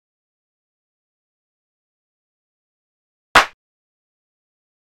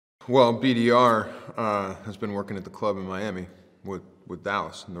Well, BDR has been working at the club in Miami with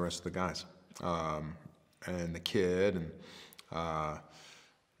Dallas and the rest of the guys, and the kid, and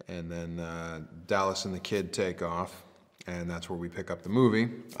then Dallas and the kid take off, and that's where we pick up the movie.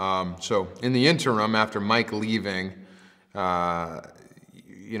 So in the interim, after Mike leaving, you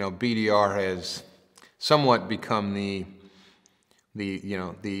know, BDR has somewhat become the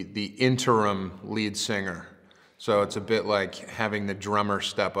interim lead singer. So it's a bit like having the drummer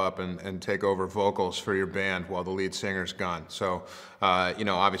step up and take over vocals for your band while the lead singer's gone. So, you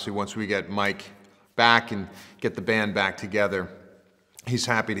know, obviously once we get Mike back and get the band back together, he's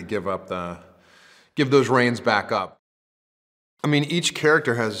happy to give those reins back up. I mean, each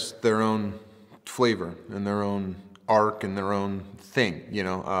character has their own flavor and their own arc and their own thing, you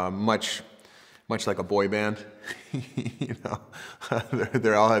know, much like a boy band. You know,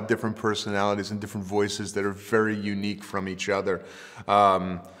 they all have different personalities and different voices that are very unique from each other.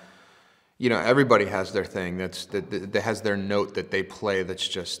 You know, everybody has their thing that has their note that they play that's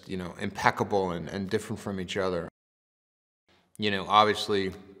just, you know, impeccable and different from each other. You know,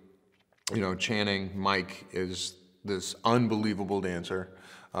 obviously, you know, Channing, Mike is this unbelievable dancer,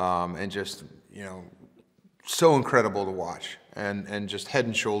 and just, you know, so incredible to watch, and just head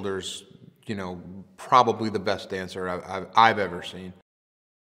and shoulders, you know, probably the best dancer I've ever seen.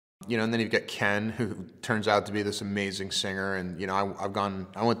 You know, and then you've got Ken, who turns out to be this amazing singer, and you know,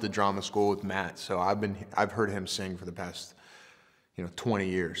 I went to drama school with Matt, so I've heard him sing for the past, you know, 20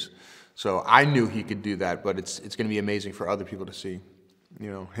 years. So I knew he could do that, but it's going to be amazing for other people to see,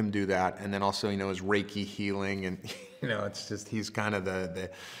 you know, him do that, and then also, you know, his Reiki healing, and you know, it's just, he's kind of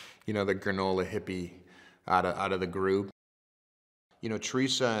the you know, the granola hippie out of the group. You know,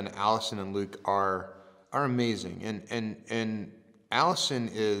 Teresa and Allison and Luke are amazing, and Allison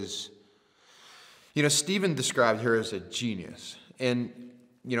is, you know, Steven described her as a genius, and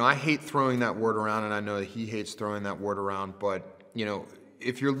you know, I hate throwing that word around, and I know that he hates throwing that word around, but you know,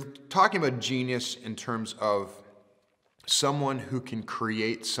 if you're talking about genius in terms of someone who can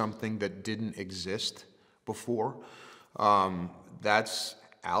create something that didn't exist before, that's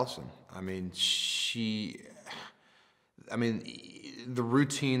Allison. I mean, the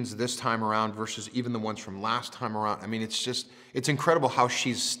routines this time around versus even the ones from last time around, I mean, it's incredible how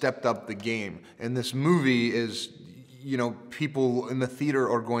she's stepped up the game. And this movie is, you know, people in the theater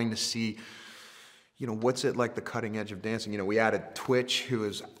are going to see, you know, what's it like, the cutting edge of dancing. You know, we added Twitch, who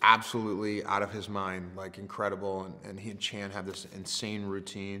is absolutely out of his mind, like incredible, and he and Chan have this insane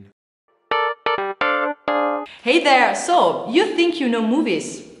routine. Hey there, so you think you know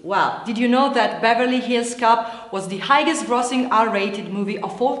movies? Well, did you know that Beverly Hills Cop was the highest grossing R-rated movie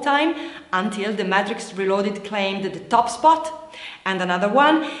of all time until The Matrix Reloaded claimed the top spot? And another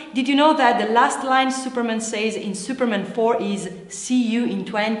one, did you know that the last line Superman says in Superman 4 is "See you in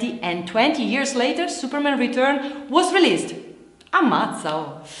 20" and 20 years later Superman Return was released?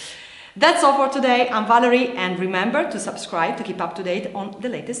 Ammazza! That's all for today. I'm Valerie, and remember to subscribe to keep up to date on the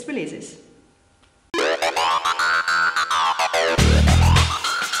latest releases.